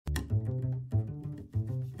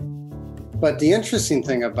But the interesting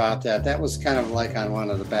thing about that was kind of like on one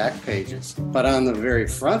of the back pages. But on the very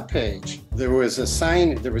front page, there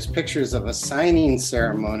was pictures of a signing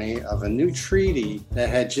ceremony of a new treaty that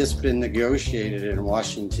had just been negotiated in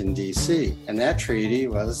Washington, D.C. And that treaty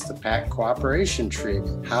was the Patent Cooperation Treaty.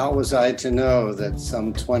 How was I to know that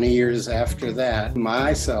some 20 years after that,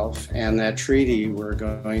 myself and that treaty were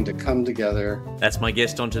going to come together? That's my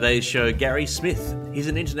guest on today's show, Gary Smith. He's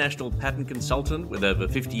an international patent consultant with over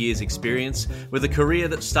 50 years experience, with a career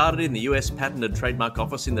that started in the US Patent and Trademark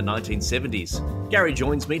Office in the 1970s. Gary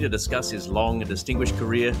joins me to discuss his long and distinguished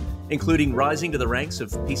career, including rising to the ranks of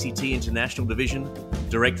PCT International Division,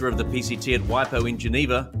 Director of the PCT at WIPO in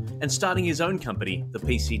Geneva, and starting his own company, the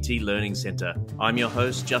PCT Learning Centre. I'm your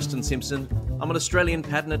host, Justin Simpson. I'm an Australian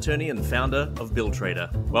patent attorney and founder of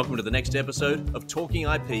BillTrader. Welcome to the next episode of Talking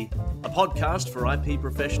IP, a podcast for IP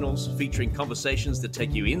professionals featuring conversations that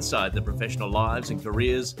take you inside the professional lives and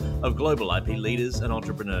careers of global IP leaders and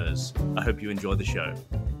entrepreneurs. I hope you enjoy the show.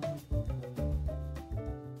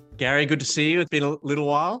 Gary, good to see you. It's been a little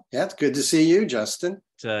while. Yeah, it's good to see you, Justin.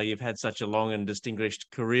 You've had such a long and distinguished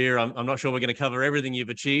career. I'm not sure we're going to cover everything you've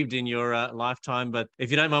achieved in your lifetime, but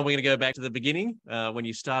if you don't mind, we're going to go back to the beginning, when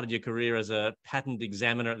you started your career as a patent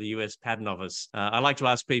examiner at the US Patent Office. I like to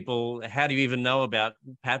ask people, how do you even know about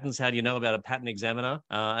patents? How do you know about a patent examiner?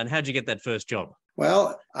 And how did you get that first job?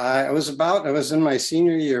 Well, I was in my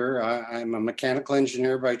senior year. I'm a mechanical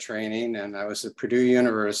engineer by training, and I was at Purdue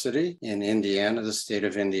University in Indiana, the state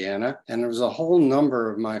of Indiana. And there was a whole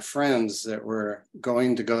number of my friends that were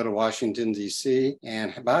going to go to Washington, D.C.,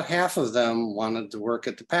 and about half of them wanted to work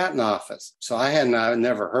at the patent office. So I'd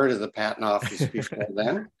never heard of the patent office before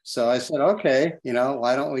then. So I said, okay,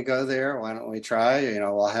 why don't we go there? Why don't we try?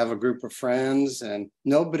 We'll have a group of friends, and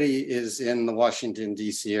nobody is in the Washington,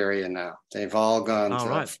 D.C. area now. They've all gone to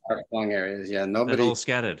far-flung areas. Yeah, nobody. They're all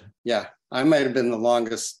scattered. Yeah. I might have been the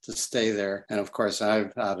longest to stay there. And of course,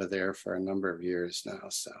 I'm out of there for a number of years now.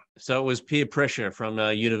 So it was peer pressure from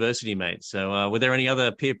university mates. So were there any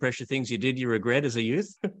other peer pressure things you regret as a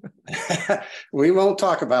youth? We won't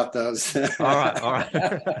talk about those. All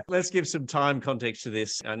right. Let's give some time context to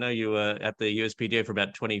this. I know you were at the USPTO for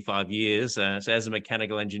about 25 years. So as a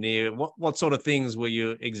mechanical engineer, what sort of things were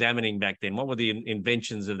you examining back then? What were the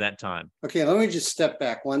inventions of that time? Okay, let me just step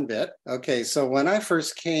back one bit. Okay, so when I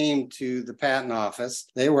first came to the patent office,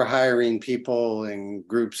 they were hiring people in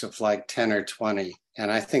groups of like 10 or 20. And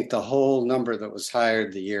I think the whole number that was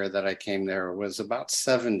hired the year that I came there was about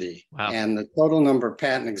 70. Wow. And the total number of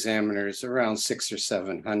patent examiners around 600 or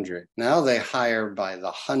 700. Now they hire by the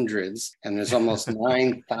hundreds, and there's almost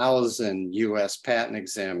 9,000 U.S. patent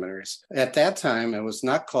examiners. At that time, it was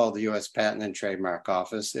not called the U.S. Patent and Trademark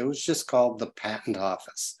Office. It was just called the Patent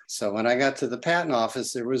Office. So when I got to the patent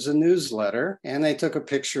office, there was a newsletter, and they took a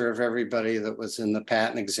picture of everybody that was in the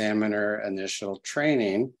patent examiner initial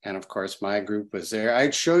training. And of course, my group was there.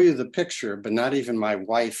 I'd show you the picture, but not even my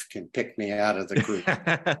wife can pick me out of the group.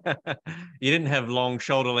 You didn't have long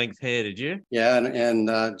shoulder-length hair, did you? Yeah,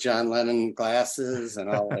 and John Lennon glasses and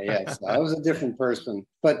all that. Yeah, so I was a different person.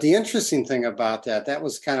 But the interesting thing about that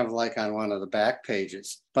was kind of like on one of the back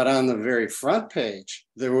pages. But on the very front page,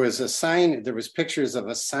 there was pictures of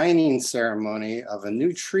a signing ceremony of a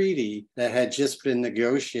new treaty that had just been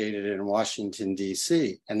negotiated in Washington,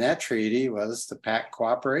 D.C. And that treaty was the Patent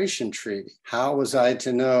Cooperation Treaty. How was I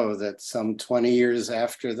to know that some 20 years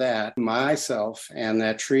after that, myself and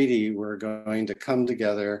that treaty were going to come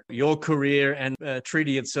together? Your career and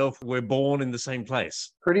treaty itself were born in the same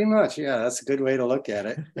place. Pretty much, yeah. That's a good way to look at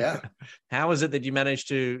it. Yeah. How is it that you managed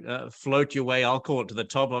to float your way, I'll call it, to the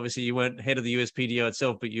top? Obviously, you weren't head of the USPTO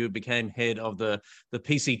itself, but you became head of the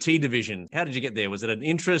PCT division. How did you get there? Was it an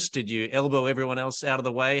interest? Did you elbow everyone else out of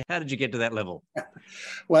the way? How did you get to that level?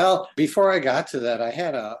 Well, before I got to that, I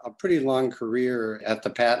had a pretty long career at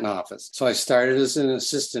the patent office. So I started as an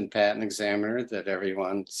assistant patent examiner that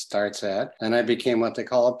everyone starts at, and I became what they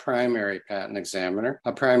call a primary patent examiner.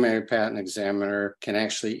 A primary patent examiner can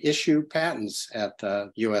actually issue patents at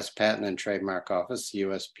the U.S. Patent and Trademark Office,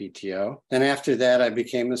 USPTO. Then after that, I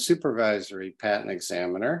became a supervisory patent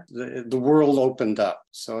examiner. The world opened up.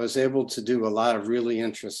 So I was able to do a lot of really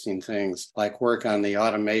interesting things, like work on the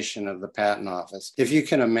automation of the patent office. If you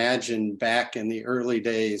can imagine back in the early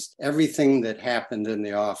days, everything that happened in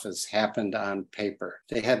the office happened on paper.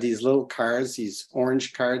 They had these little cards, these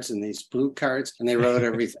orange cards and these blue cards, and they wrote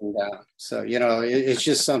everything down. So, it's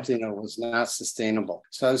just something that was not sustainable.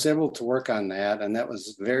 So I was able to work on that, and that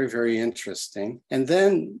was very, very interesting. And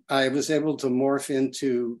then I was able to morph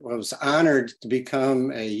into, I was honored to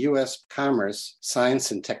become a U.S. Commerce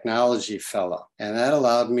Science and Technology Fellow. And that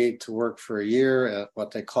allowed me to work for a year at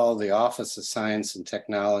what they call the Office of Science and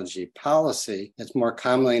Technology Policy. It's more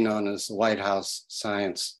commonly known as the White House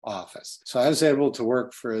Science Office. So I was able to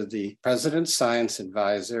work for the President's Science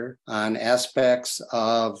Advisor on aspects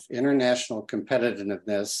of international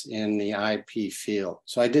competitiveness in the IP field.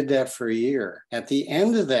 So I did that for a year. At the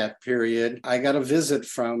end of that period, I got a visit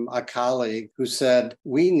from a colleague who said,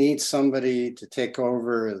 we need somebody to take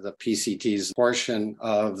over the PCT's portion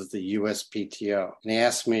of the USPTO. And he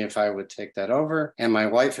asked me if I would take that over. And my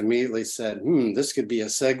wife immediately said, this could be a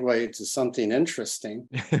segue to something interesting.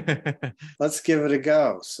 Let's give it a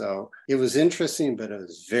go. So it was interesting, but it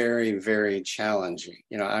was very, very challenging.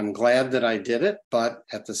 I'm glad that I did it, but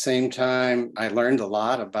at the same time, I learned a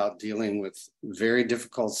lot about dealing with very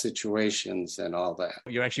difficult situations and all that.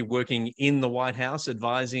 You're actually working in the White House,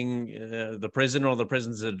 advising the president or the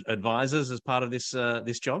president's advisors as part of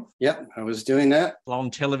this job? Yep, I was doing that. On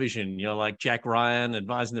television, like Jack Ryan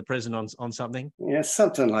advising the president on something? Yeah,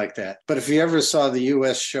 something like that. But if you ever saw the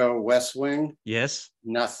U.S. show West Wing, yes.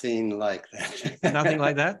 Nothing like that. Nothing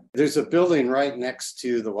like that? There's a building right next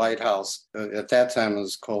to the White House. At that time, it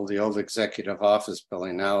was called the Old Executive Office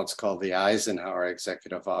Building. Now it's called the Eisenhower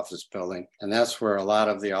Executive Office Building. And that's where a lot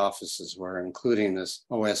of the offices were, including this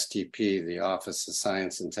OSTP, the Office of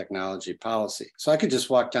Science and Technology Policy. So I could just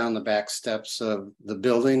walk down the back steps of the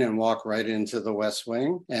building and walk right into the West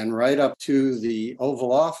Wing and right up to the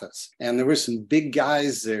Oval Office. And there were some big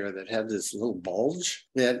guys there that had this little bulge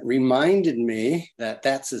that reminded me that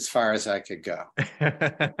that's as far as I could go.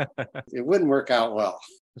 It wouldn't work out well.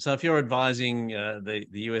 So if you're advising the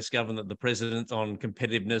US government, the president on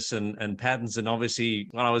competitiveness and patents, and obviously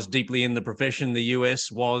when I was deeply in the profession, the US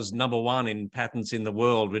was number one in patents in the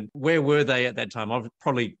world. Where were they at that time?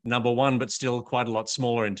 Probably number one, but still quite a lot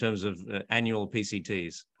smaller in terms of annual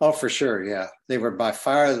PCTs. Oh, for sure, yeah. They were by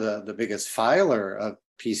far the biggest filer of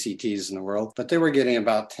PCTs in the world, but they were getting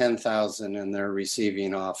about 10,000 in their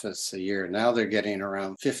receiving office a year. Now they're getting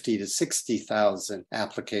around 50 to 60,000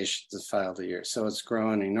 applications filed a year. So it's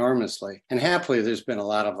growing enormously. And happily, there's been a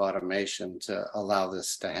lot of automation to allow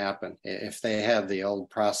this to happen. If they had the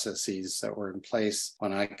old processes that were in place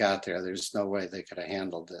when I got there, there's no way they could have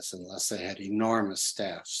handled this unless they had enormous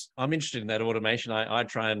staffs. I'm interested in that automation. I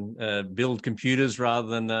try and build computers rather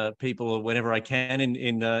than people whenever I can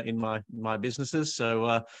in my businesses.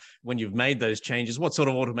 So when you've made those changes, what sort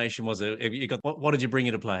of automation was it? What did you bring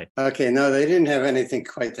into play? Okay, no, they didn't have anything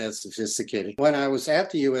quite that sophisticated. When I was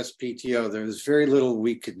at the USPTO, there was very little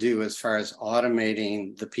we could do as far as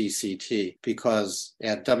automating the PCT, because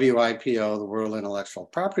at WIPO, the World Intellectual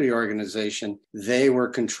Property Organization, they were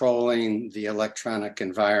controlling the electronic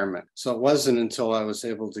environment. So it wasn't until I was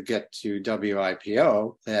able to get to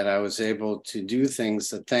WIPO that I was able to do things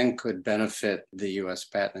that then could benefit the U.S.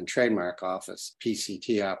 Patent and Trademark Office, PCT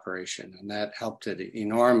operation, and that helped it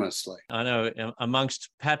enormously. I know amongst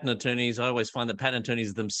patent attorneys, I always find that patent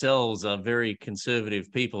attorneys themselves are very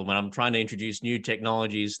conservative people. When I'm trying to introduce new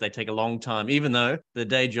technologies, they take a long time, even though the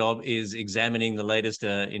day job is examining the latest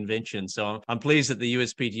invention. So I'm pleased that the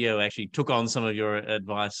USPTO actually took on some of your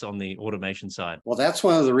advice on the automation side. Well, that's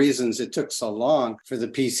one of the reasons it took so long for the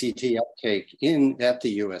PCT uptake at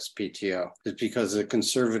the USPTO, is because of the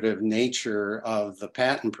conservative nature of the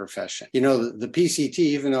patent profession. The PCT,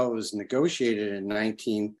 even though it was negotiated in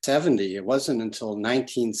 1970, it wasn't until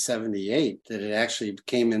 1978 that it actually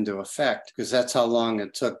came into effect, because that's how long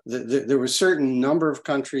it took. There were a certain number of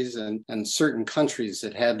countries and certain countries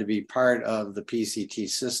that had to be part of the PCT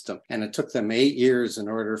system. And it took them 8 years in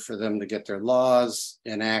order for them to get their laws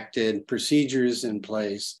enacted, procedures in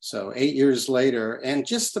place. So 8 years later, and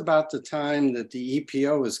just about the time that the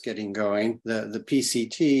EPO was getting going, the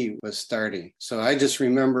PCT was starting. So I just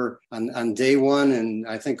remember on day one, and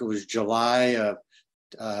I think it was July of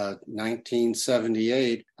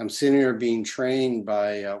 1978, I'm sitting here being trained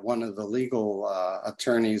by one of the legal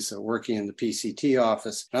attorneys working in the PCT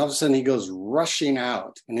office. And all of a sudden he goes rushing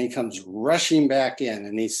out, and he comes rushing back in,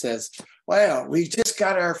 and he says, "Well, we just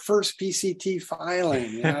got our first PCT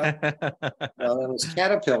filing." Well, it was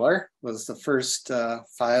Caterpillar. was the first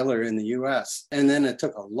filer in the US. And then it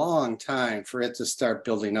took a long time for it to start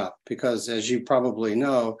building up because, as you probably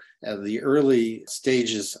know, at the early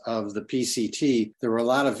stages of the PCT, there were a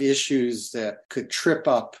lot of issues that could trip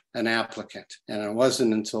up an applicant. And it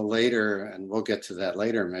wasn't until later, and we'll get to that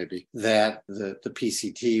later maybe, that the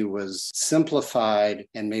PCT was simplified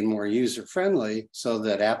and made more user-friendly so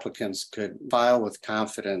that applicants could file with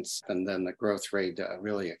confidence, and then the growth rate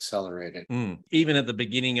really accelerated. Even at the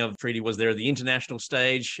beginning of the treaty, was there the international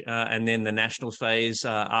stage and then the national phase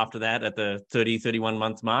after that at the 31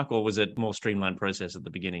 month mark, or was it more streamlined process at the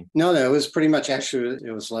beginning? No, it was pretty much, actually,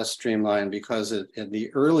 it was less streamlined because in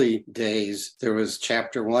the early days, there was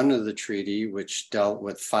Chapter 1 of the treaty, which dealt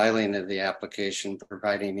with filing of the application,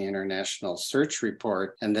 providing the international search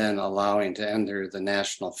report, and then allowing to enter the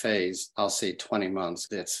national phase. I'll say 20 months.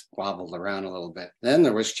 It's wobbled around a little bit. Then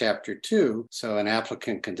there was Chapter 2. So an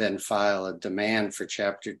applicant could then file a demand for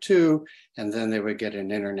Chapter 2, and then they would get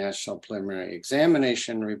an international preliminary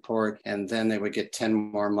examination report, and then they would get 10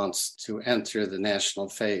 more months to enter the national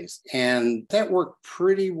phase. And that worked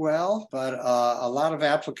pretty well, but a lot of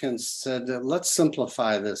applicants said, let's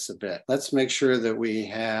simplify this a bit. Let's make sure that we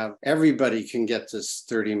have, everybody can get this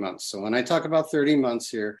 30 months. So when I talk about 30 months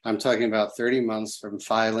here, I'm talking about 30 months from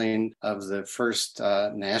filing of the first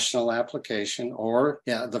national application, or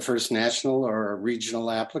the first national or regional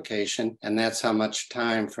application. And that's how much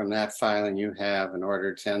time from that filing you have in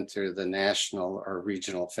order to enter the national or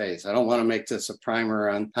regional phase. I don't want to make this a primer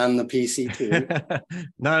on the PCT.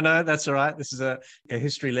 No, that's all right. This is a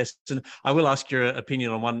history lesson. I will ask your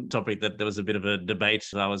opinion on one topic that there was a bit of a debate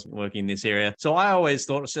as I was working in this area. So I always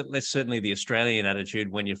thought, certainly the Australian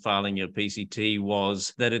attitude when you're filing your PCT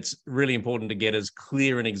was that it's really important to get as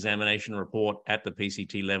clear an examination report at the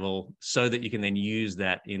PCT level so that you can then use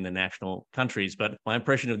that in the national countries. But my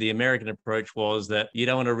impression of the American approach was that you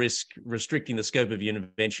don't want to risk restricting the scope of your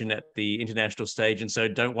intervention at the international stage, and so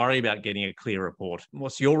don't worry about getting a clear report.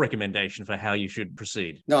 What's your recommendation for how you should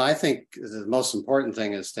proceed? No, I think the most important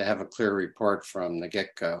thing is to have a clear report from the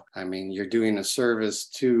get-go. I mean, you're doing a service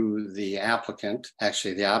to the applicant.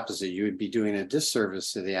 Actually, the opposite. You would be doing a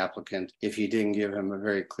disservice to the applicant if you didn't give him a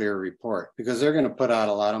very clear report, because they're going to put out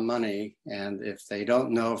a lot of money, and if they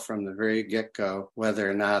don't know from the very get-go whether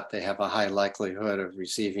or not they have a high likelihood of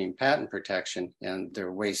receiving patent protection, and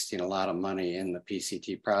they're wasting a lot of money in the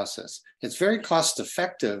PCT process. It's very cost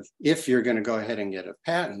effective if you're going to go ahead and get a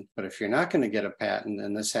patent, but if you're not going to get a patent,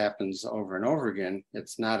 and this happens over and over again,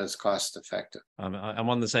 it's not as cost effective. I'm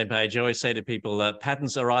on the same page. I always say to people that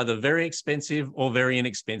patents are either very expensive or very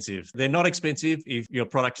inexpensive. They're not expensive if your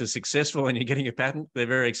product is successful and you're getting a patent. They're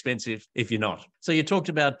very expensive if you're not. So you talked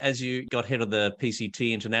about, as you got head of the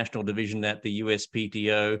PCT International Division at the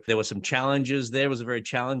USPTO, there were some challenges there. It was a very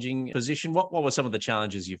challenging position. What were some of the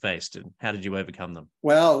challenges you faced, and how did you overcome them?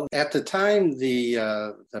 Well, at the time the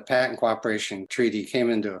Patent Cooperation Treaty came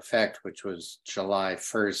into effect, which was July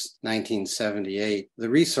 1st, 1978, the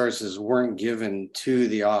resources weren't given to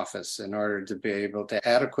the office in order to be able to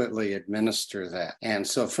adequately administer that. And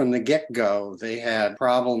so from the get-go, they had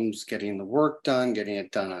problems getting the work done, getting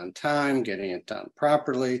it done on time, getting it done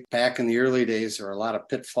properly. Back in the early days, there were a lot of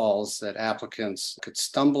pitfalls that applicants could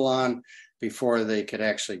stumble on before they could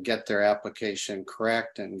actually get their application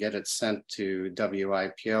correct and get it sent to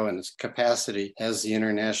WIPO in its capacity as the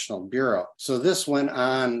International Bureau. So this went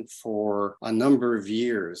on for a number of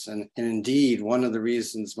years. And indeed, one of the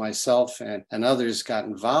reasons myself and others got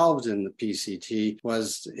involved in the PCT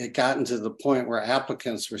was it gotten to the point where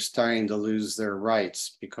applicants were starting to lose their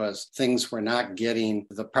rights because things were not getting,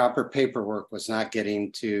 the proper paperwork was not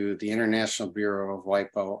getting to the International Bureau of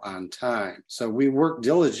WIPO on time. So we worked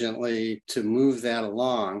diligently to move that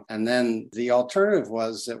along. And then the alternative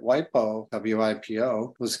was that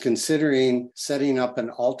WIPO was considering setting up an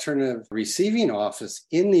alternative receiving office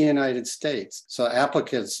in the United States. So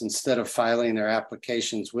applicants, instead of filing their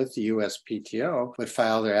applications with the USPTO, would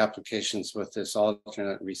file their applications with this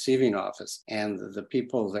alternate receiving office. And the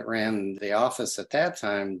people that ran the office at that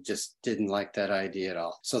time just didn't like that idea at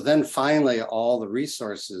all. So then finally, all the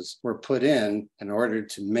resources were put in order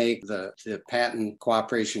to make the Patent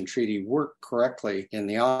Cooperation Treaty work correctly in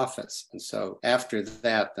the office. And so after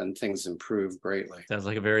that, then things improved greatly. Sounds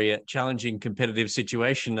like a very challenging competitive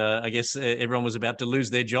situation. I guess everyone was about to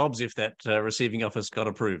lose their jobs if that receiving office got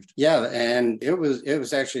approved. Yeah, and it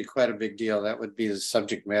was actually quite a big deal. That would be the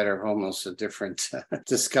subject matter of almost a different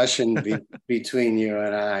discussion between you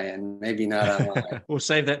and I, and maybe not online. We'll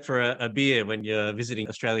save that for a beer when you're visiting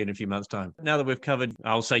Australia in a few months' time. Now that we've covered,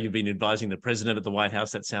 I'll say you've been advising the president at the White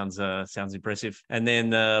House. That sounds impressive. And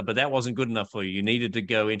then, but that wasn't wasn't good enough for you. You needed to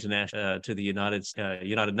go international to the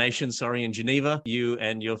United Nations, in Geneva. You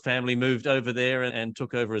and your family moved over there and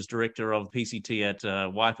took over as director of PCT at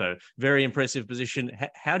WIPO. Very impressive position.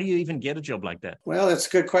 How do you even get a job like that? Well, it's a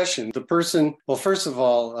good question. Well, first of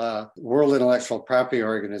all, World Intellectual Property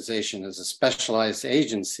Organization is a specialized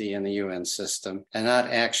agency in the UN system and not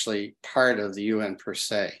actually part of the UN per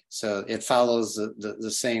se. So it follows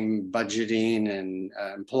the same budgeting and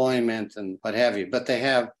employment and what have you, but they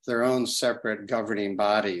have their own separate governing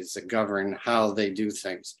bodies that govern how they do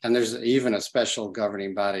things. And there's even a special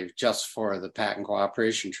governing body just for the Patent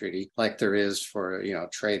Cooperation Treaty, like there is for,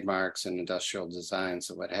 trademarks and industrial designs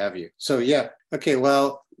and what have you. So yeah, okay,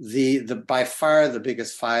 well, the by far the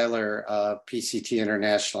biggest filer of PCT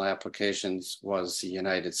international applications was the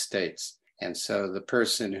United States. And so the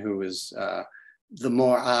person who was the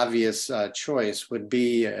more obvious choice would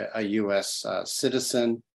be a US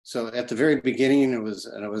citizen. So at the very beginning, it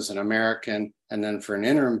was an American. And then for an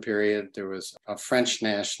interim period, there was a French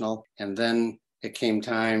national. And then it came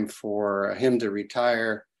time for him to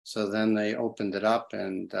retire. So then they opened it up.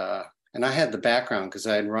 And I had the background because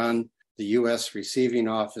I had run the U.S. Receiving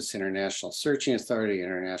Office, International Searching Authority,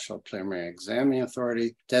 International Preliminary Examining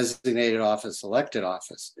Authority, Designated Office, Elected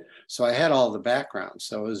Office. So I had all the background.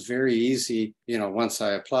 So it was very easy, once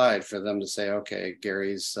I applied, for them to say, okay,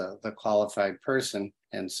 Gary's the qualified person.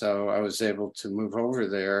 And so I was able to move over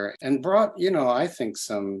there and brought, I think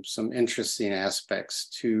some interesting aspects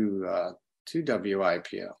to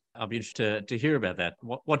WIPO. I'll be interested to hear about that.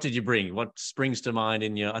 What did you bring? What springs to mind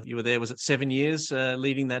you were there, was it 7 years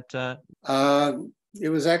leading that? It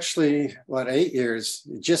was actually 8 years,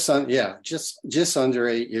 just under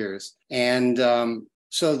 8 years. And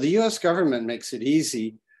so the US government makes it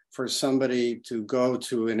easy for somebody to go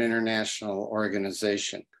to an international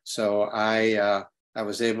organization. So I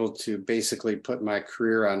was able to basically put my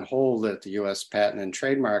career on hold at the US Patent and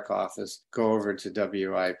Trademark Office, go over to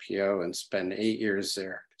WIPO and spend 8 years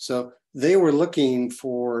there. So they were looking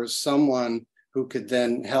for someone who could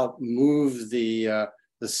then help move the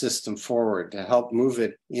system forward, to help move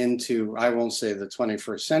it into, I won't say the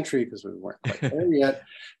 21st century because we weren't quite there yet,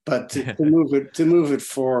 but to move it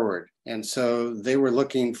forward. And so they were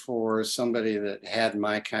looking for somebody that had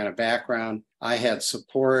my kind of background. I had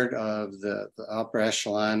support of the upper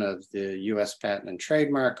echelon of the U.S. Patent and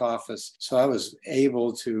Trademark Office. So I was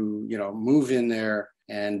able to, move in there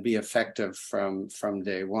and be effective from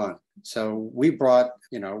day one. So we brought,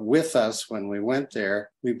 with us when we went there,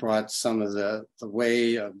 we brought some of the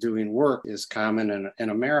way of doing work is common in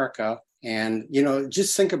America. And,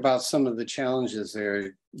 just think about some of the challenges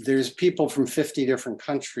there. There's people from 50 different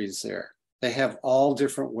countries there. They have all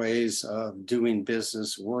different ways of doing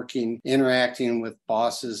business, working, interacting with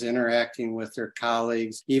bosses, interacting with their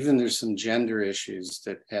colleagues. Even there's some gender issues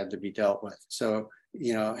that had to be dealt with. So,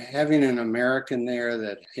 having an American there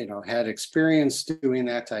that, had experience doing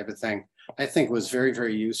that type of thing, I think was very,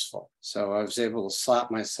 very useful. So I was able to slot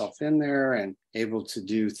myself in there and able to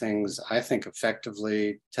do things, I think,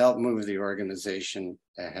 effectively to help move the organization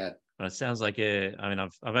ahead. Well, it sounds like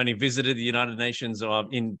I've only visited the United Nations,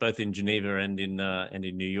 both in Geneva and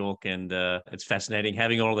in New York, and it's fascinating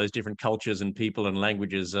having all those different cultures and people and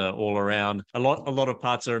languages all around. A lot of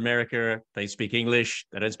parts of America, they speak English,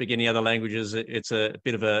 they don't speak any other languages. It's a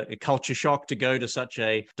bit of a culture shock to go to such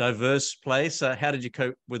a diverse place. How did you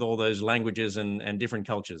cope with all those languages and different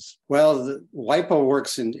cultures? Well, WIPO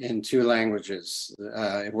works in two languages.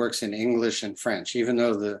 It works in English and French, even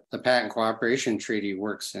though the Patent Cooperation Treaty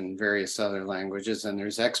works in various other languages, and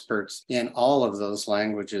there's experts in all of those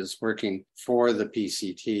languages working for the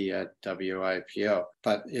PCT at WIPO.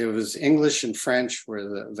 But it was English and French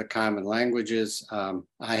were the common languages.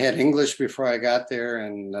 I had English before I got there,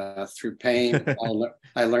 and through pain,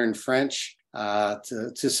 I learned French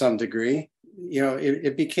to some degree.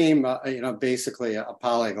 It became, basically a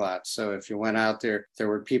polyglot. So if you went out there, there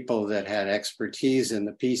were people that had expertise in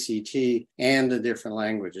the PCT and the different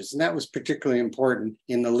languages. And that was particularly important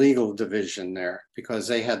in the legal division there, because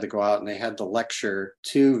they had to go out and they had to lecture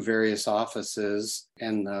to various offices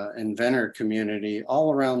and the inventor community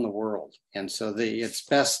all around the world. And so it's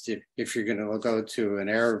best if you're going to go to an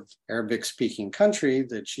Arabic-speaking country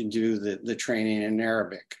that you do the training in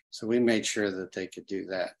Arabic. So we made sure that they could do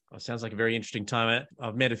that. Well, sounds like a very interesting time.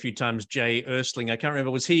 I've met a few times Jay Erstling. I can't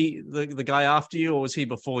remember, was he the guy after you or was he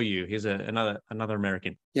before you? He's another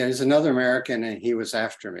American. Yeah, he's another American and he was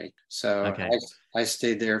after me. So okay. I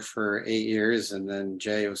stayed there for 8 years, and then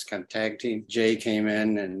Jay was kind of tag team. Jay came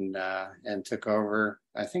in and took over.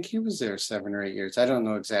 I think he was there 7 or 8 years. I don't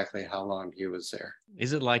know exactly how long he was there.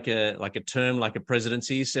 Is it like a term, like a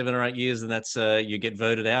presidency, 7 or 8 years, and that's you get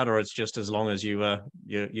voted out, or it's just as long as you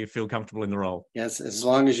feel comfortable in the role? Yes, as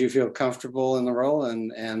long as you feel comfortable in the role,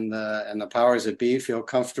 and the powers that be feel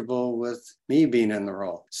comfortable with me being in the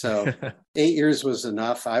role. So 8 years was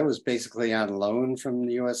enough. I was basically on loan from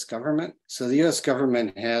the U.S. government. So the U.S.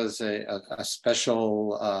 government has a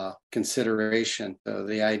special consideration. So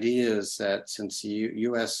the idea is that since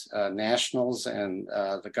U.S. nationals and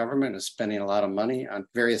the government is spending a lot of money on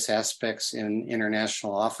various aspects in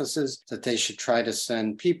international offices, that they should try to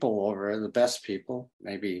send people over, the best people.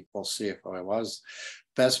 Maybe we'll see if I was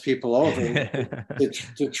best people over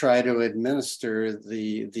to try to administer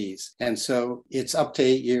these. And so it's up to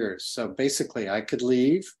 8 years. So basically I could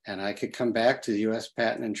leave and I could come back to the U.S.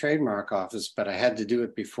 Patent and Trademark Office, but I had to do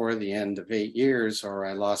it before the end of 8 years or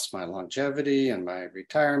I lost my longevity and my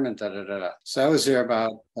retirement, So I was there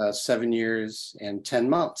about 7 years and 10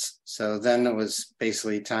 months. So then it was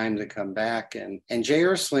basically time to come back. And Jay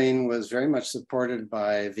Ursuline was very much supported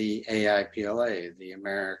by the AIPLA, the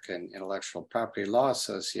American Intellectual Property Law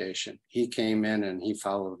Association. He came in and he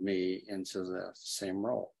followed me into the same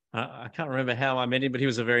role. I can't remember how I met him, but he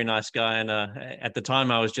was a very nice guy. And at the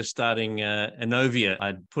time, I was just starting Enovia.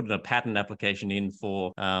 I'd put in a patent application in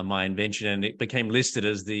for my invention, and it became listed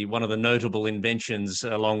as one of the notable inventions,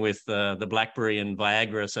 along with the BlackBerry and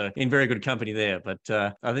Viagra. So in very good company there. But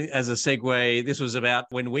I think as a segue, this was about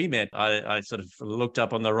when we met. I sort of looked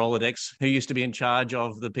up on the Rolodex who used to be in charge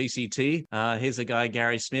of the PCT. Here's a guy,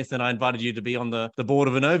 Gary Smith, and I invited you to be on the board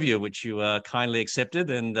of Enovia, which you kindly accepted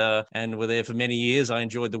and were there for many years. I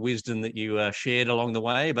enjoyed the wisdom that you shared along the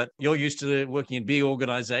way, but you're used to working in big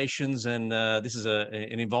organizations, and this is an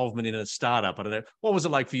involvement in a startup. I don't know, what was it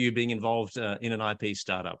like for you being involved in an IP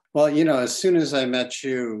startup? Well, as soon as I met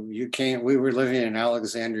you, we were living in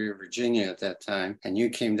Alexandria, Virginia at that time, and you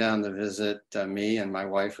came down to visit me, and my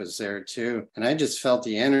wife was there too. And I just felt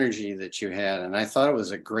the energy that you had, and I thought it was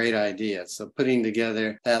a great idea. So putting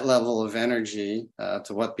together that level of energy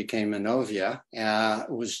to what became Enovia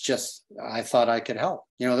was just, I thought I could help.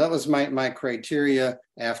 That was my criteria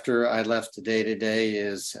after I left the day-to-day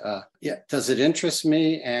is, does it interest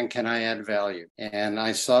me and can I add value? And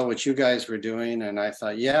I saw what you guys were doing and I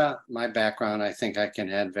thought, my background, I think I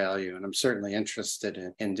can add value, and I'm certainly interested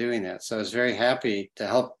in doing that. So I was very happy to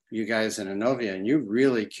help you guys in Enovia, and you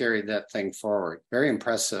really carried that thing forward. Very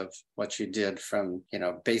impressive what you did from,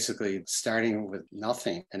 basically starting with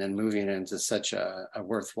nothing and then moving into such a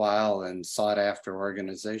worthwhile and sought after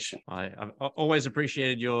organization. I've always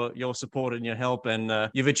appreciated your support and your help, and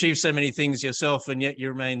you've achieved so many things yourself, and yet you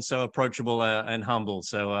remain so approachable and humble.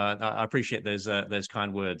 So I appreciate those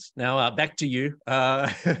kind words. Now back to you. Now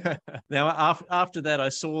after that, I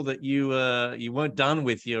saw that you weren't done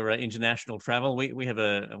with your international travel. We have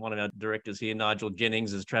one of our directors here, Nigel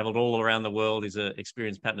Jennings, has traveled all around the world. He's an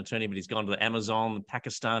experienced patent attorney, but he's gone to the Amazon,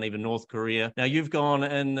 Pakistan, even North Korea. Now you've gone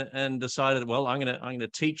and decided, well, I'm going to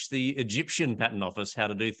teach the Egyptian Patent Office how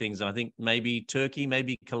to do things. And I think maybe Turkey,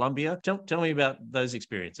 maybe Colombia. Tell me about those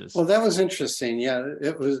experiences. Well, that was interesting. Yeah,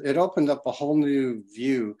 it opened up a whole new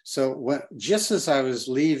view. So just as I was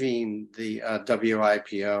leaving the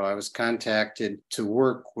WIPO, I was contacted to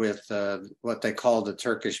work with what they called the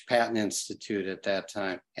Turkish Patent Institute at that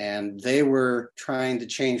time. And they were trying to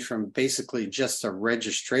change from basically just a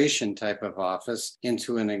registration type of office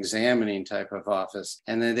into an examining type of office.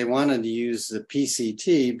 And then they wanted to use the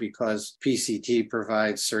PCT because PCT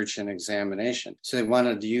provides search and examination. So they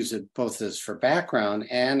wanted to use it both as for background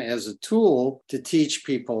and as a tool to teach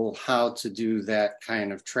people how to do that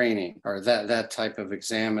kind of training or that type of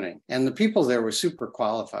examining. And the people there were super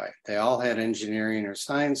qualified. They all had engineering or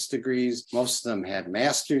science degrees. Most of them had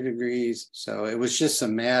master degrees. So it was just a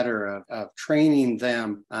matter of training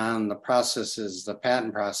them on the processes, the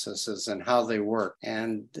patent processes, and how they work.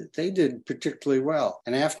 And they did particularly well.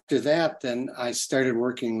 And after that, then I started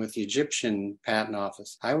working with the Egyptian Patent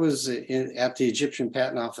Office. I was at the Egyptian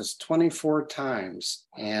Patent Office 24 times,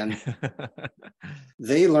 and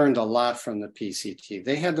they learned a lot from the PCT.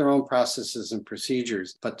 They had their own processes and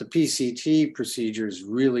procedures, but the PCT procedures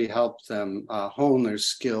really helped them hone their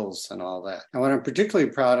skills and all that. And what I'm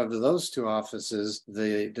particularly proud of those two offices,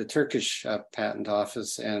 the Turkish Patent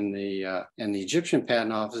Office and the Egyptian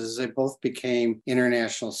Patent Office, offices, they both became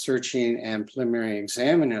international searching and preliminary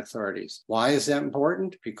examining authorities. Why is that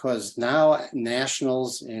important? Because now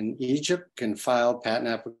nationals in Egypt can file patent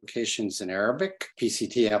applications in Arabic,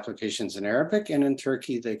 PCT applications in Arabic, and in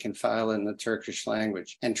Turkey, they can file in the Turkish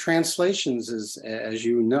language. And translations is, as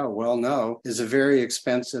you well know, is a very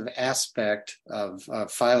expensive aspect of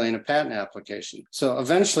filing a patent application. So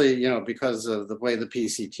eventually, because of the way the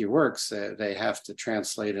PCT works, they have to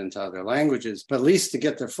translate into other languages. But at least to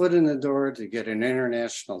get their foot in the door, to get an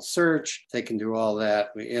international search, they can do all that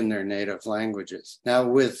in their native languages. Now,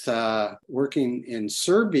 with working in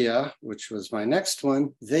Serbia, which was my next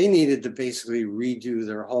one, they needed to basically redo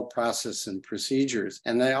their whole process and procedures.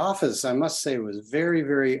 And the office, I must say, was very,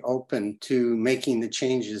 very open to making the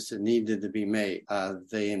changes that needed to be made.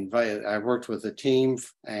 I worked with a team,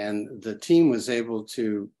 and the team was able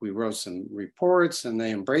to, we wrote some reports, and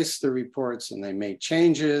they embraced the reports, and they made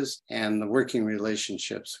changes, and the working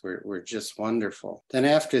relationships were just wonderful. Then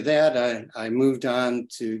after that, I moved on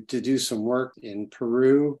to do some work in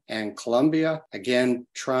Peru and Colombia, again,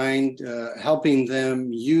 helping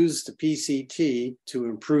them use the PCT to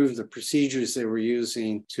improve the procedures they were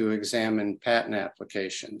using to examine patent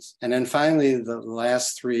applications. And then finally, the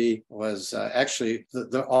last three was actually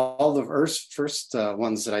all the first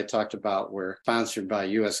ones that I talked about were sponsored by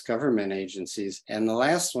U.S. government agencies. And the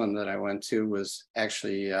last one that I went to was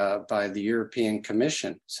actually by the European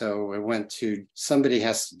Commission. So I went to, somebody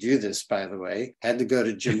has to do this, by the way, had to go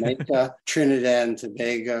to Jamaica, Trinidad and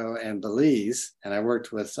Tobago, and Belize. And I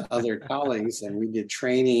worked with other colleagues, and we did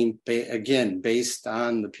training, again, based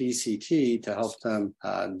on the PCT to help them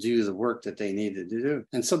do the work that they needed to do.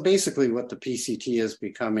 And so basically what the PCT is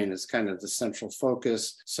becoming is kind of the central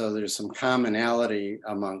focus. So there's some commonality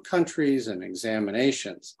among countries and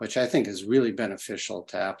examinations, which I think is really beneficial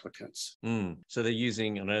to applicants. So they're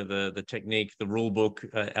using, the technique, the rule book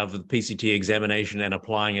of the PCT examination and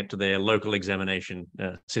applying it to their local examination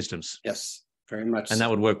systems. Yes. Very much. And that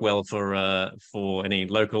would work well for any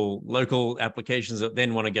local applications that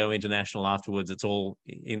then want to go international afterwards. It's all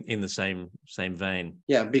in the same vein.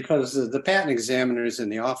 Yeah, because the patent examiners in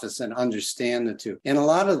the office and understand the two. In a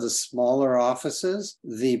lot of the smaller offices,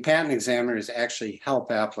 the patent examiners actually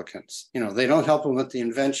help applicants. They don't help them with the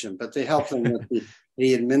invention, but they help them with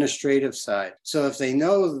the administrative side. So if they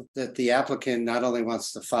know that the applicant not only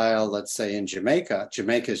wants to file, let's say in Jamaica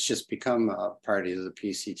has just become a party to the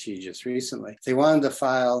PCT just recently. They wanted to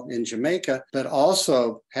file in Jamaica, but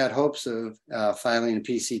also had hopes of filing a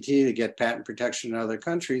PCT to get patent protection in other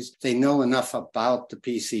countries. They know enough about the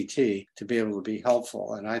PCT to be able to be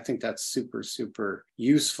helpful. And I think that's super, super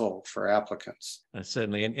useful for applicants.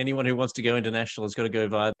 Certainly. And anyone who wants to go international has got to go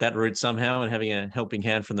via that route somehow, and having a helping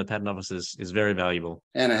hand from the patent office is very valuable.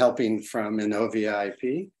 And a helping from Innovia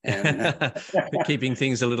IP. And keeping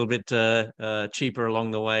things a little bit cheaper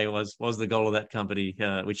along the way was the goal of that company,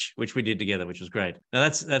 which we did together, which was great. Now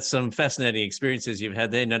that's some fascinating experiences you've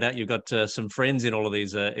had there. No doubt you've got some friends in all of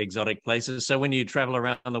these exotic places. So when you travel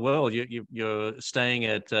around the world, you're staying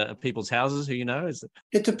at people's houses who you know?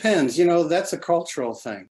 It depends. That's a cultural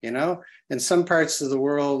thing. In some parts of the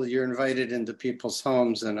world, you're invited into people's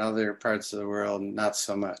homes, and other parts of the world, not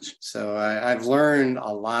so much. So I've learned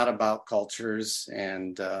a lot about cultures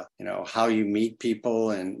and, how you meet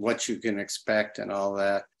people and what you can expect and all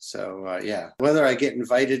that. So, whether I get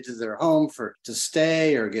invited to their home to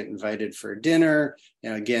stay or get invited for dinner,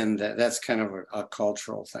 again, that's kind of a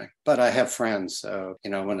cultural thing. But I have friends. So,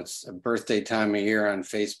 when it's a birthday time of year on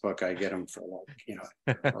Facebook, I get them for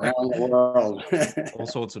around the world. All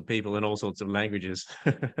sorts of people in all sorts of languages.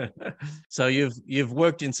 So you've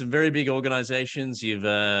worked in some very big organizations. You've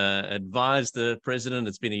advised the president.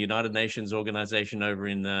 It's been a United Nations organization over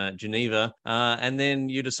in Geneva. And then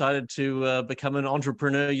you decided to become an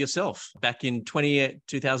entrepreneur yourself. Back in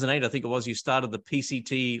 2008, I think it was, you started the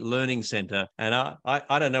PCT Learning Center. And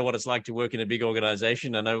I don't know what it's like to work in a big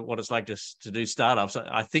organization. I know what it's like to do startups.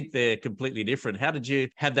 I think they're completely different. How did you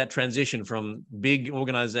have that transition from big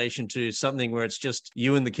organization to something where it's just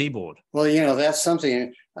you and the keyboard? Well, that's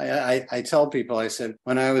something I tell people. I said,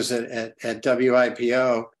 when I was at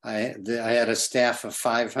WIPO, I had a staff of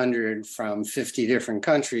 500 from 50 different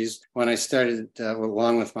countries. When I started,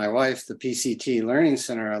 along with my wife, the PCT Learning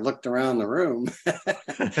Center, I looked around the room and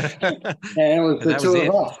it was the two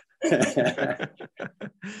of us.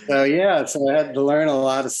 So I had to learn a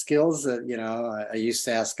lot of skills that, I used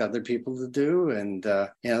to ask other people to do. And,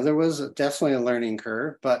 there was definitely a learning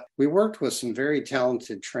curve, but we worked with some very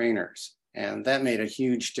talented trainers. And that made a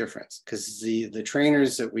huge difference because the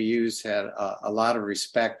trainers that we used had a lot of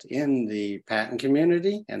respect in the patent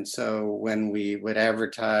community. And so when we would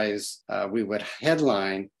advertise, we would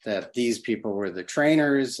headline that these people were the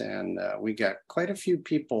trainers. And we got quite a few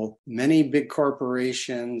people, many big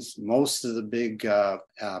corporations, most of the big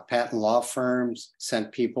patent law firms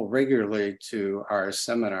sent people regularly to our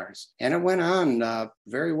seminars. And it went on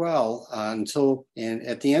very well until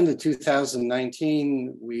at the end of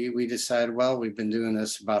 2019, we decided, well, we've been doing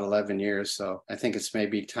this about 11 years, so I think it's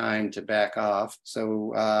maybe time to back off.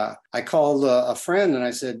 So I called a friend and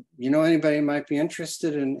I said, you know, anybody might be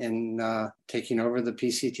interested in taking over the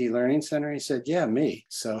PCT Learning Center? He said, yeah, me.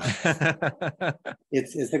 So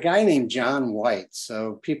it's a guy named John White.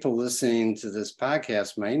 So people listening to this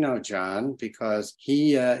podcast may know John because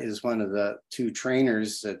he is one of the two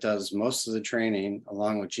trainers that does most of the training,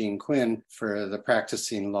 along with Gene Quinn, for the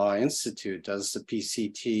Practicing Law Institute, does the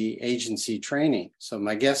PCT agency training. So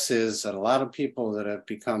my guess is that a lot of people that have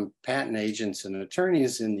become patent agents and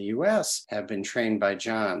attorneys in the US have been trained by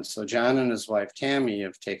John. So John and his wife Tammy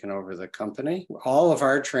have taken over the company. All of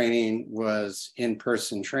our training was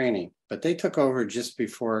in-person training, but they took over just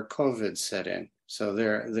before COVID set in. So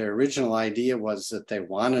their original idea was that they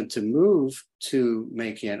wanted to move to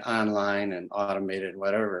making it online and automated,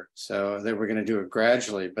 whatever. So they were going to do it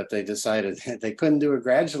gradually, but they decided they couldn't do it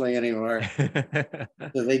gradually anymore.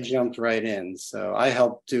 So they jumped right in. So I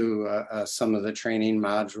helped do some of the training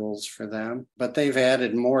modules for them, but they've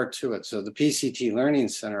added more to it. So the PCT Learning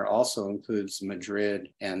Center also includes Madrid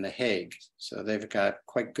and The Hague. So they've got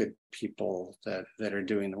quite good people that are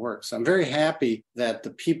doing the work. So I'm very happy that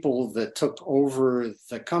the people that took over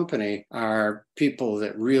the company are people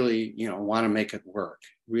that really, want to make it work,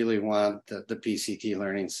 really want the PCT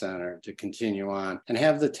Learning Center to continue on and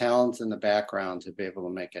have the talent and the background to be able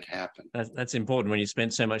to make it happen. That's important when you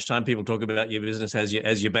spend so much time. People talk about your business as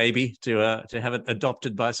your baby, to have it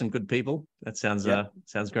adopted by some good people. That sounds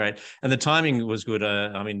sounds great. And the timing was good.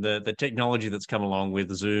 I mean, the technology that's come along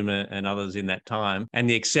with Zoom and others in that time, and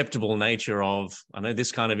the acceptable nature of, I know,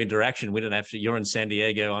 this kind of interaction. We don't have to. You're in San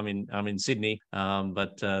Diego. I'm in Sydney.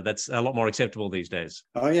 But that's a lot more acceptable these days.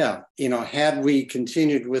 Oh yeah, had we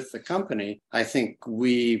continued with the company, I think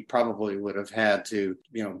we probably would have had to,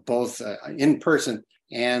 both in person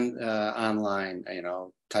and online,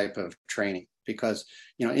 type of training. Because,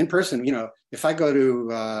 in person, if I go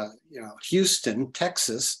to, Houston,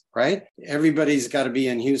 Texas, right? Everybody's got to be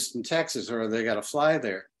in Houston, Texas, or they got to fly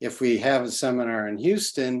there. If we have a seminar in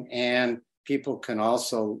Houston and people can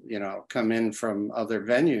also, come in from other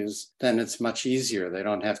venues, then it's much easier. They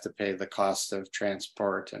don't have to pay the cost of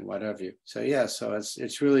transport and what have you. So so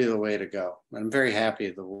it's really the way to go. I'm very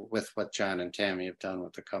happy with what John and Tammy have done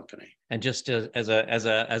with the company. And just as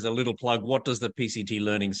a little plug, what does the PCT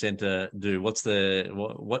Learning Center do?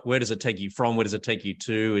 Where does it take you from? Where does it take you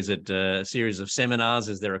to? Is it a series of seminars?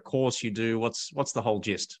 Is there a course you do? What's the whole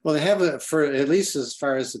gist? Well, they have for at least as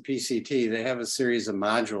far as the PCT, they have a series of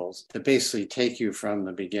modules that basically take you from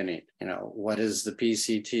the beginning. What is the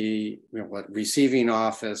PCT? What receiving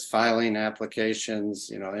office, filing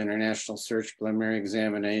applications, international search preliminary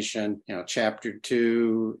examination, chapter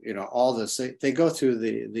 2, all this. They go through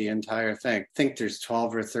the entire thing. I think there's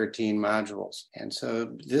 12 or 13 modules. And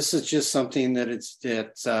so this is just something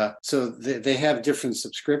that so they have different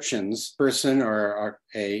subscriptions. Person or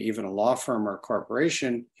even a law firm or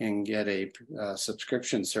corporation can get a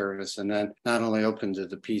subscription service, and then not only open to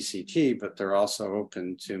the PCT, but they're also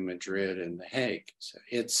open to Madrid and The Hague.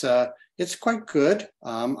 So it's quite good.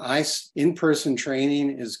 In-person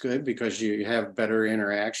training is good because you have better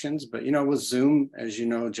interactions. But with Zoom, as you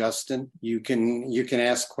know, Justin, you can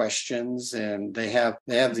ask questions, and they have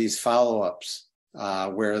these follow-ups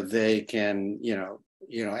where they can,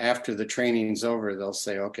 after the training's over, they'll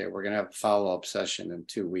say, okay, we're going to have a follow-up session in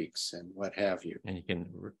 2 weeks and what have you. And you can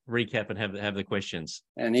recap and have the questions.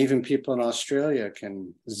 And even people in Australia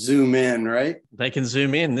can Zoom in, right? They can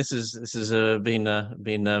Zoom in. This has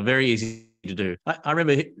been very easy to do. I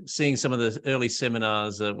remember seeing some of the early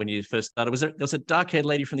seminars when you first started. Was there a dark-haired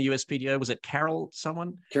lady from the USPTO? Was it Carol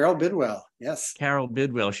someone? Carol Bidwell, yes. Carol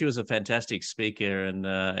Bidwell. She was a fantastic speaker,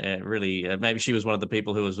 and really, maybe she was one of the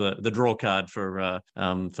people who was the draw card for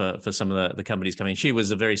some of the companies coming. She was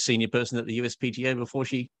a very senior person at the USPTO before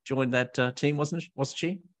she joined that team, wasn't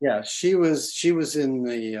she? Yeah, she was in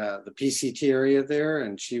the PCT area there,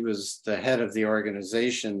 and she was the head of the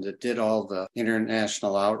organization that did all the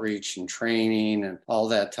international outreach and training and all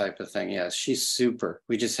that type of thing. Yes, she's super.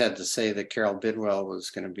 We just had to say that Carol Bidwell was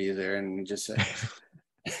going to be there, and we just said,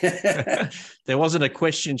 There wasn't a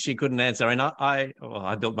question she couldn't answer. And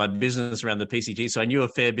I built my business around the PCT, so I knew a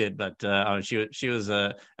fair bit, but she was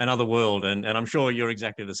another world, and I'm sure you're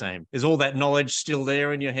exactly the same. Is all that knowledge still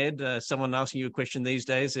there in your head? Someone asking you a question these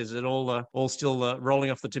days, is it all still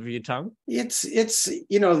rolling off the tip of your tongue? It's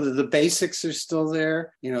the basics are still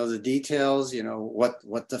there, the details,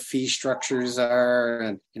 what the fee structures are,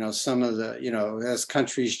 and some of the, as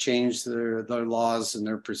countries change their laws and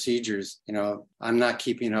their procedures, I'm not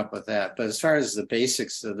keeping up with that. But as far as the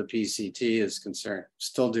basics of the PCT is concerned,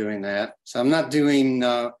 still doing that. So I'm not doing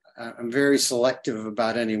I'm very selective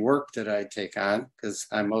about any work that I take on because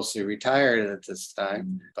I'm mostly retired at this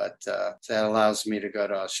time, but that allows me to go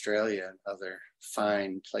to Australia and other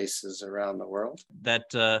fine places around the world.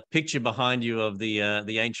 That picture behind you of the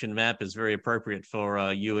ancient map is very appropriate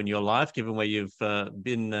for you and your life, given where you've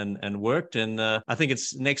been and worked. And I think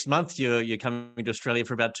it's next month you're coming to Australia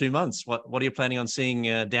for about 2 months. What are you planning on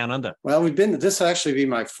seeing down under? Well, this will actually be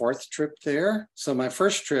my 4th trip there. So my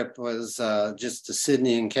first trip was just to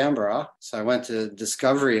Sydney and Canberra. So I went to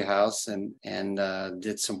Discovery House and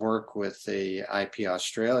did some work with the IP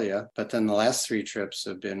Australia. But then the last 3 trips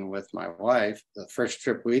have been with my wife. The first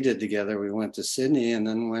trip we did together, we went to Sydney and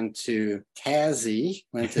then went to Tasmania,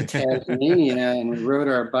 and we rode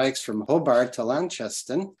our bikes from Hobart to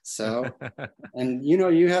Launceston. So, and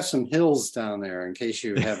you have some hills down there in case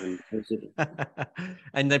you haven't visited.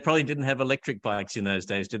 And they probably didn't have electric bikes in those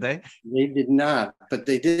days, did they? They did not, but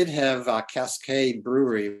they did have Cascade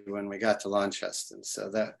Brewery when we got to Launceston. So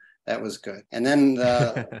that was good. And then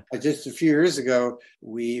just a few years ago,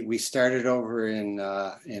 we started over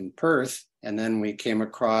in Perth, and then we came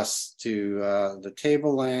across to the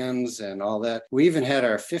Tablelands and all that. We even had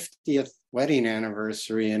our 50th wedding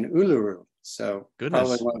anniversary in Uluru. So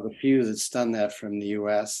probably one of the few that's done that from the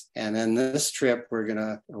U.S. And then this trip, we're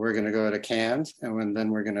gonna go to Cairns, and then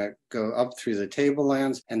we're gonna go up through the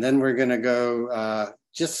Tablelands, and then we're gonna go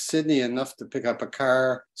just Sydney enough to pick up a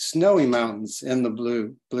car, snowy mountains in the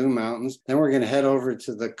blue mountains. Then we're going to head over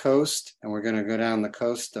to the coast, and we're going to go down the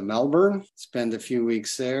coast to Melbourne, spend a few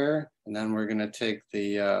weeks there. And then we're going to take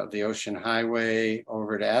the Ocean Highway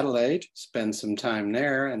over to Adelaide, spend some time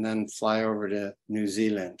there, and then fly over to New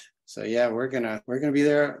Zealand. So yeah, we're gonna be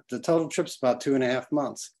there. The total trip's about 2.5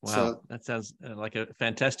 months. Wow, so that sounds like a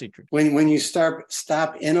fantastic trip. When you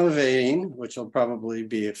stop innovating, which will probably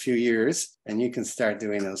be a few years, and you can start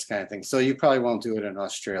doing those kind of things. So you probably won't do it in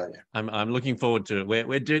Australia. I'm looking forward to it.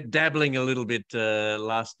 We're dabbling a little bit.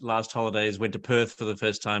 Last holidays, went to Perth for the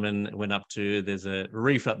first time and went up to. There's a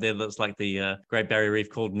reef up there that's like the Great Barrier Reef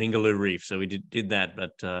called Ningaloo Reef. So we did that,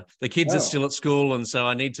 but the kids are still at school, and so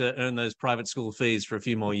I need to earn those private school fees for a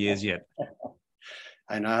few more years yet.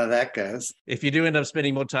 I know how that goes. If you do end up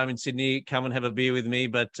spending more time in Sydney, come and have a beer with me.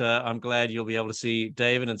 But I'm glad you'll be able to see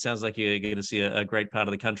David. And it sounds like you're going to see a great part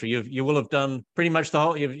of the country. You will have done pretty much the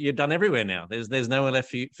whole. You've done everywhere now. There's nowhere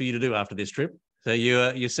left for you to do after this trip. So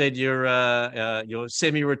you said you're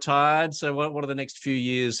semi-retired. So what are the next few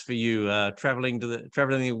years for you? Traveling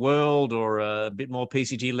the world, or a bit more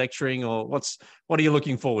PCT lecturing, or what are you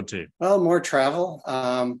looking forward to? Well, more travel.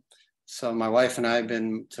 So my wife and I have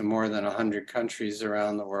been to more than 100 countries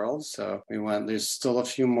around the world. So there's still a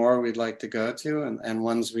few more we'd like to go to, and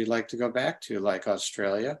ones we'd like to go back to, like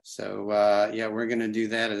Australia. So we're going to do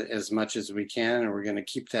that as much as we can, and we're going to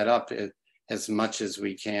keep that up as much as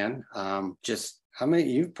we can.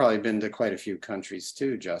 You've probably been to quite a few countries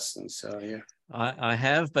too, Justin. So yeah. I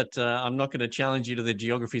have, but I'm not going to challenge you to the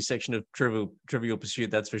geography section of Trivial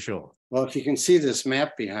Pursuit, that's for sure. Well, if you can see this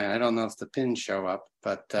map behind, I don't know if the pins show up,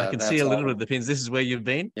 but I can see a little bit of the pins. This is where you've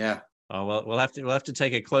been? Yeah. Oh, well, we'll have to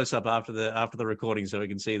take a close up after the recording so we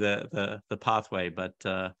can see the pathway. But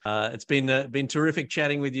it's been terrific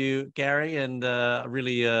chatting with you, Gary, and I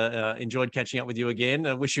really enjoyed catching up with you again.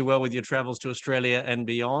 I wish you well with your travels to Australia and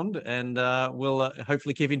beyond, and we'll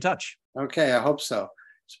hopefully keep in touch. Okay, I hope so.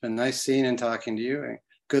 It's been nice seeing and talking to you. And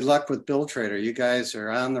good luck with Bill Trader. You guys are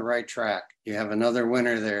on the right track. You have another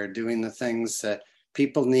winner there doing the things that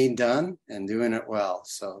people need done and doing it well.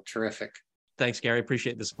 So terrific. Thanks, Gary.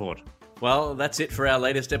 Appreciate the support. Well, that's it for our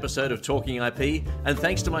latest episode of Talking IP, and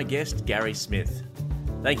thanks to my guest, Gary Smith.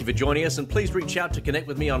 Thank you for joining us, and please reach out to connect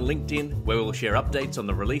with me on LinkedIn, where we'll share updates on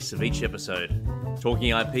the release of each episode.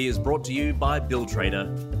 Talking IP is brought to you by Bill Trader,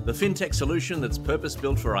 the fintech solution that's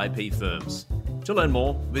purpose-built for IP firms. To learn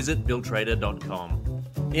more, visit billtrader.com.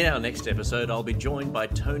 In our next episode, I'll be joined by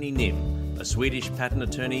Tony Nim, a Swedish patent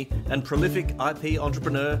attorney and prolific IP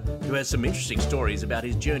entrepreneur who has some interesting stories about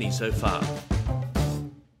his journey so far.